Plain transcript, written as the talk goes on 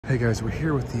Hey guys, we're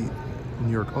here with the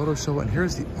New York Auto Show, and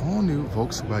here's the all-new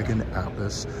Volkswagen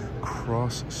Atlas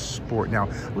Cross Sport. Now,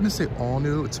 I wouldn't say all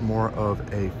new, it's more of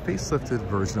a facelifted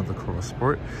version of the Cross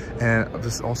Sport, and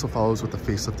this also follows with the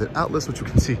facelifted Atlas, which you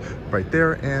can see right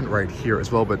there and right here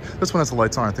as well, but this one has the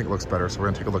lights on. I think it looks better, so we're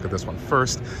gonna take a look at this one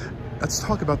first. Let's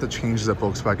talk about the changes that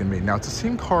Volkswagen made. Now, it's the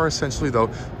same car essentially, though.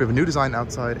 We have a new design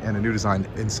outside and a new design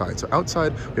inside. So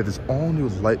outside, we have this all-new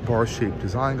light bar shaped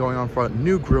design going on front,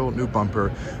 new grille, new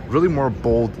bumper, really more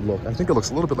bold look. I think it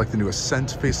looks a little bit like the new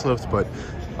Ascent facelift, but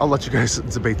I'll let you guys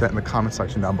debate that in the comment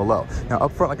section down below. Now,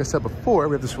 up front, like I said before,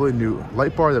 we have this really new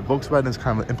light bar that Volkswagen is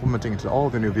kind of implementing into all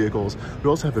of their new vehicles. We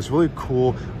also have this really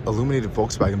cool illuminated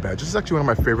Volkswagen badge. This is actually one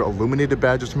of my favorite illuminated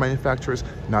badges from manufacturers.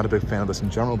 Not a big fan of this in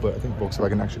general, but I think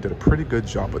Volkswagen actually did a pretty good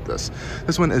job with this.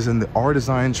 This one is in the R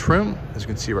design trim, as you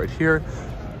can see right here.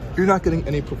 You're not getting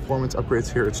any performance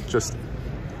upgrades here. It's just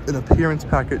an appearance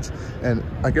package, and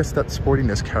I guess that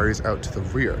sportiness carries out to the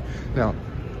rear. Now,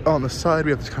 on the side,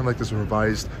 we have this kind of like this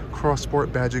revised Cross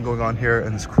Sport badging going on here,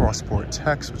 and this Cross Sport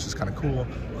text, which is kind of cool.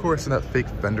 Of course, in that fake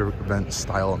fender vent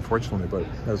style, unfortunately, but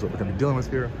that's what we're gonna be dealing with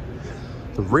here.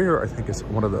 The rear, I think, is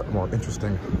one of the more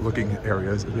interesting looking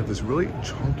areas. We have this really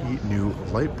chunky new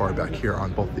light bar back here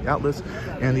on both the Atlas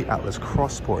and the Atlas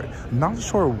Cross Sport. I'm not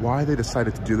sure why they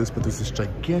decided to do this, but there's this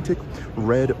gigantic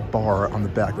red bar on the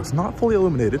back that's not fully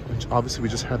illuminated, which obviously we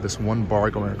just have this one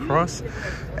bar going across.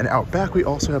 And out back, we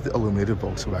also have the illuminated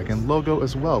Volkswagen logo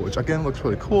as well, which again looks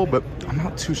really cool, but I'm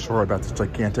not too sure about this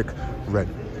gigantic red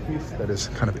piece that is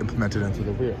kind of implemented into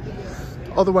the rear.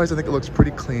 Otherwise, I think it looks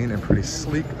pretty clean and pretty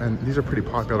sleek, and these are pretty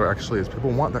popular actually, as people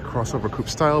want that crossover coupe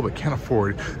style but can't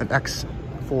afford an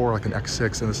X4 like an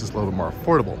X6, and this is a little bit more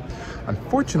affordable.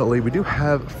 Unfortunately, we do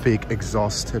have fake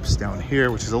exhaust tips down here,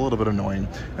 which is a little bit annoying,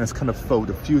 and it's kind of faux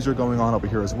diffuser going on over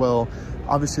here as well.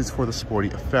 Obviously, it's for the sporty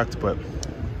effect, but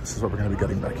this is what we're going to be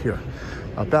getting back here.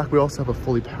 Back, we also have a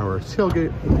fully powered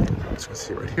tailgate, as you can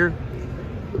see right here.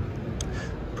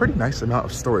 Pretty nice amount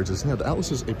of storage. You know, the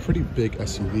Atlas is a pretty big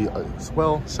SUV as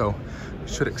well, so you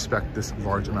should expect this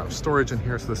large amount of storage in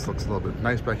here. So this looks a little bit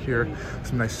nice back here.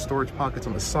 Some nice storage pockets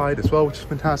on the side as well, which is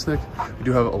fantastic. We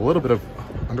do have a little bit of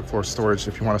underfloor storage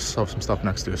if you want to shove some stuff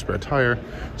next to a spare tire,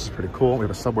 which is pretty cool. We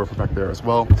have a subwoofer back there as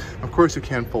well. Of course, you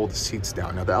can fold the seats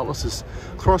down. Now, the Atlas's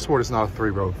Cross Sport is not a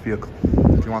three-row vehicle.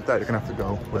 If you want that, you're gonna have to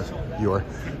go with your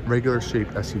regular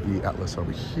shaped SUV Atlas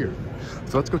over here.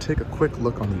 So let's go take a quick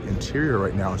look on the interior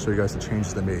right now and show you guys the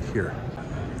changes they made here.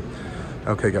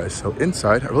 Okay guys, so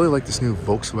inside, I really like this new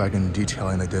Volkswagen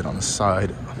detailing they did on the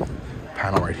side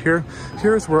panel right here.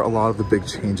 Here's where a lot of the big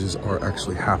changes are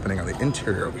actually happening on the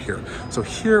interior over here. So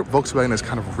here, Volkswagen has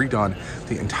kind of redone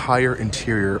the entire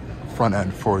interior front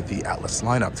end for the Atlas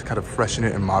lineup to kind of freshen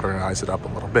it and modernize it up a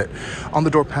little bit. On the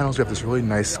door panels, we have this really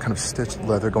nice kind of stitched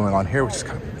leather going on here, which is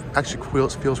kind of actually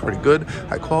feels pretty good,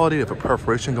 high quality. We have a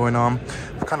perforation going on,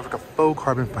 kind of like a faux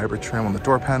carbon fiber trim on the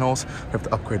door panels. We have the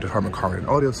upgraded Harman Kardon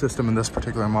audio system in this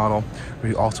particular model.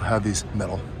 We also have these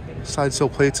metal side sill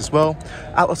plates as well,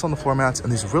 Atlas on the floor mats,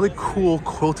 and these really cool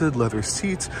quilted leather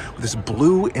seats with this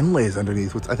blue inlays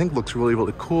underneath, which I think looks really,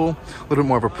 really cool. A little bit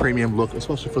more of a premium look,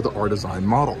 especially for the R design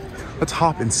model. Let's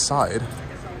hop inside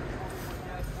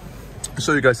and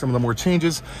show you guys some of the more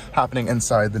changes happening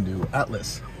inside the new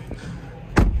Atlas.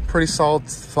 Pretty solid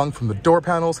slung from the door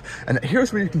panels, and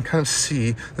here's where you can kind of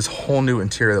see this whole new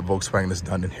interior that Volkswagen has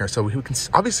done in here. So we can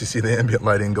obviously see the ambient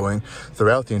lighting going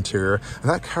throughout the interior,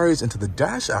 and that carries into the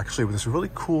dash actually with this really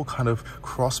cool kind of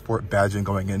Cross Sport badging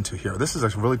going into here. This is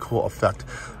a really cool effect.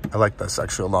 I like this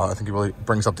actually a lot. I think it really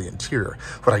brings up the interior.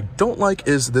 What I don't like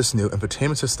is this new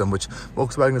infotainment system, which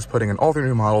Volkswagen is putting in all their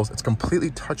new models. It's completely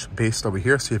touch-based over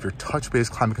here. So you have your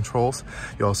touch-based climate controls.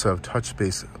 You also have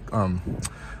touch-based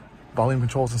volume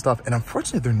controls and stuff, and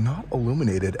unfortunately they're not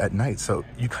illuminated at night, so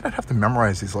you kind of have to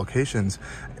memorize these locations,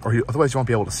 or otherwise you won't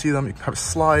be able to see them. You can have a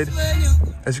slide.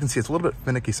 As you can see, it's a little bit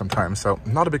finicky sometimes, so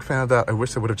I'm not a big fan of that. I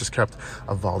wish they would have just kept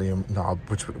a volume knob,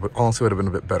 which honestly would have been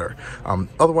a bit better.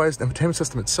 Otherwise, the infotainment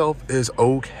system itself is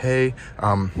okay.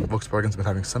 Volkswagen's been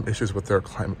having some issues with their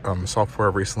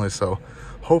software recently, so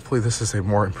hopefully this is a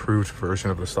more improved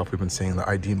version of the stuff we've been seeing in the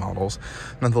ID models.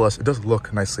 Nonetheless, it does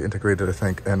look nicely integrated, I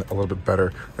think, and a little bit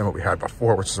better than what we had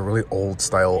before, which is a really old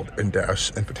style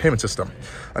in-dash infotainment system.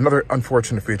 Another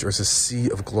unfortunate feature is this sea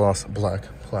of gloss black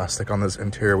plastic on this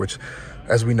interior, which,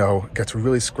 as we know, gets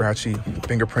really scratchy,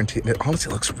 fingerprinty, and it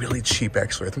honestly looks really cheap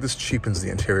actually. I think this cheapens the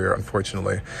interior,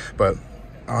 unfortunately, but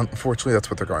unfortunately, that's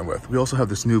what they're going with. We also have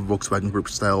this new Volkswagen Group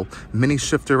style mini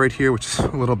shifter right here, which is a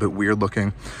little bit weird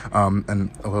looking,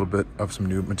 and a little bit of some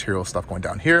new material stuff going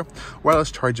down here.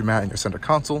 Wireless charging mat in your center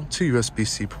console, 2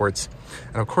 USB-C ports,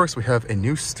 and of course we have a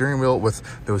new steering wheel with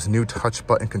those new touch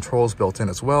button controls built in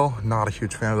as well. Not a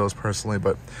huge fan of those personally,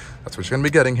 but that's what you're going to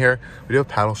be getting here. We do have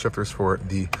paddle shifters for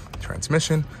the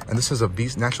transmission, and this is a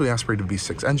naturally aspirated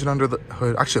V6 engine under the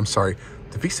hood. Actually, I'm sorry,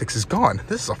 the V6 is gone.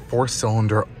 This is a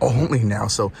 4-cylinder only now.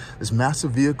 So this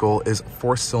massive vehicle is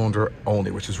 4-cylinder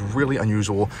only, which is really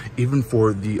unusual, even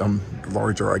for the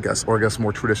larger, I guess, or I guess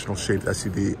more traditional shaped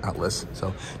SUV Atlas.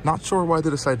 So not sure why they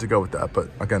decided to go with that, but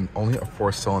again, only a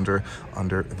 4-cylinder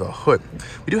under the hood.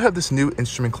 We do have this new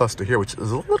instrument cluster here, which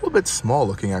is a little bit small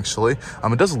looking actually.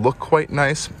 It does look quite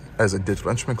nice as a digital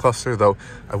instrument cluster, though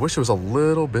I wish it was a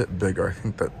little bit bigger. I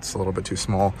think that's a little bit too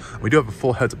small. We do have a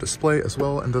full heads-up display as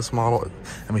well in this model,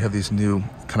 and we have these new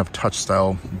kind of touch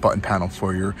style button panel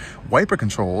for your wiper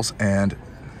controls and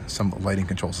some lighting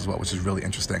controls as well, which is really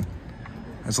interesting.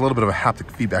 There's a little bit of a haptic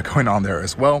feedback going on there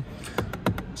as well.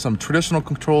 Some traditional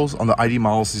controls on the ID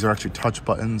models. These are actually touch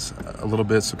buttons a little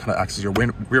bit, so it kind of acts as your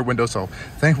rear window. So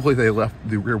thankfully they left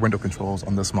the rear window controls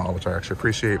on this model, which I actually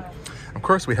appreciate. Of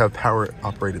course, we have power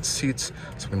operated seats,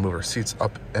 so we can move our seats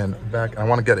up and back. And I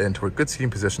want to get into a good seating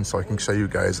position so I can show you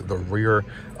guys the rear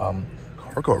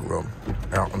cargo room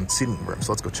out on the seating room.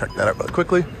 So let's go check that out really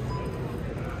quickly.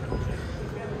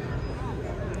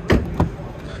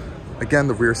 Again,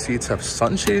 the rear seats have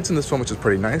sunshades in this one, which is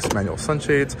pretty nice, manual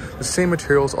sunshades. The same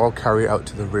materials all carry out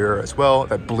to the rear as well.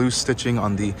 That blue stitching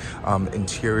on the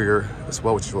interior as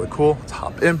well, which is really cool. Let's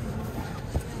hop in.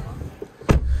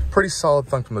 Pretty solid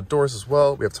thunk from the doors as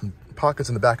well. We have some pockets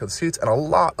in the back of the seats and a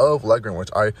lot of legroom, which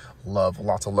I love.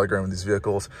 Lots of legroom in these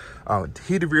vehicles.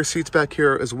 Heated rear seats back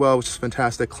here as well, which is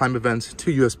fantastic. Climate vents,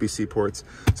 2 USB-C ports.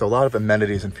 So a lot of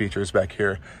amenities and features back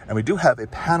here. And we do have a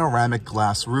panoramic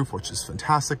glass roof, which is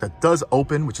fantastic. That does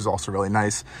open, which is also really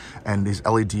nice. And these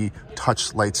LED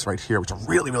touch lights right here, which are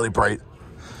really, really bright.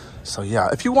 So yeah,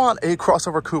 if you want a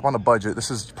crossover coupe on a budget, this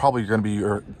is probably going to be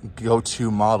your go-to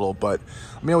model. But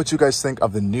let me know what you guys think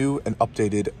of the new and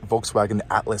updated Volkswagen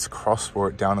Atlas Cross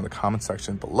Sport down in the comment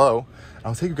section below.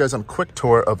 I'll take you guys on a quick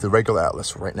tour of the regular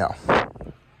Atlas right now.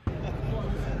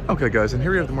 Okay guys, and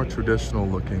here we have the more traditional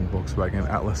looking Volkswagen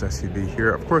Atlas SUV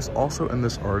here. Of course, also in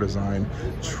this R design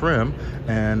trim.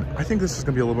 And I think this is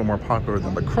gonna be a little bit more popular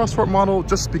than the Cross Sport model,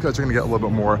 just because you're gonna get a little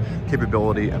bit more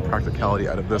capability and practicality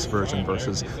out of this version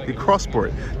versus the Cross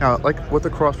Sport. Now, like with the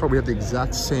Cross Sport, we have the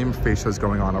exact same fascias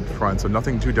going on up front, so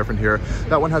nothing too different here.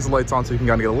 That one has the lights on, so you can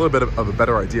kind of get a little bit of a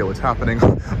better idea what's happening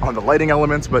on the lighting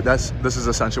elements, but this is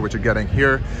essentially what you're getting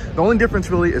here. The only difference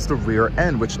really is the rear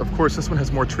end, which of course this one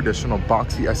has more traditional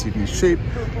boxy SUV shape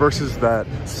versus that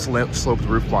sloped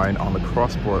roofline on the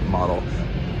Cross Sport model.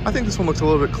 I think this one looks a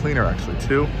little bit cleaner actually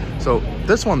too. So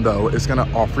this one though is going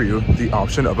to offer you the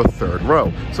option of a third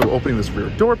row. So opening this rear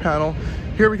door panel,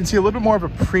 here we can see a little bit more of a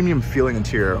premium feeling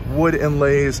interior. Wood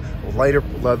inlays, lighter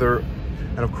leather,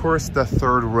 and of course the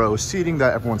third row seating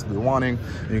that everyone's gonna be wanting.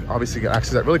 And you can obviously get access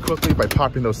to that really quickly by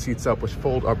popping those seats up, which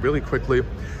fold up really quickly.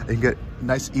 And you can get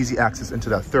nice easy access into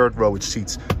that third row, which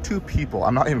seats 2 people.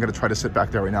 I'm not even gonna try to sit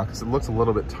back there right now because it looks a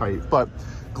little bit tight, but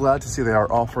glad to see they are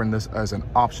offering this as an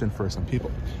option for some people.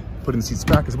 Putting the seats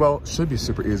back as well should be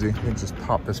super easy. You can just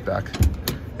pop this back.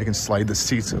 You can slide the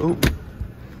seats. Oh,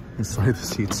 you can slide the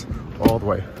seats all the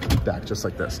way back just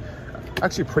like this.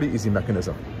 Actually, a pretty easy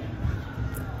mechanism.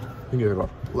 You can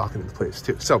lock it into place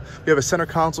too. So we have a center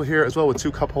console here as well with 2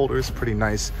 cup holders, pretty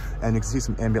nice. And you can see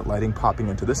some ambient lighting popping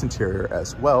into this interior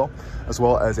as well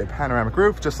as a panoramic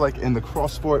roof, just like in the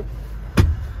Cross Sport.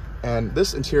 And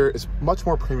this interior is much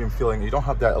more premium feeling. You don't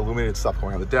have that illuminated stuff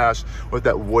going on the dash with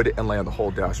that wood inlay on the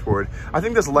whole dashboard. I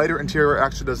think this lighter interior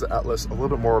actually does the Atlas a little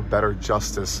bit more better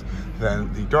justice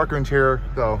than the darker interior,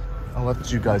 though I'll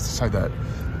let you guys decide that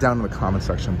down in the comment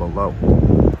section below.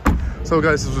 So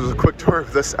guys, this was a quick tour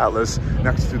of this Atlas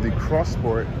next to the Cross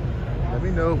Sport. Let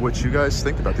me know what you guys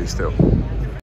think about these two.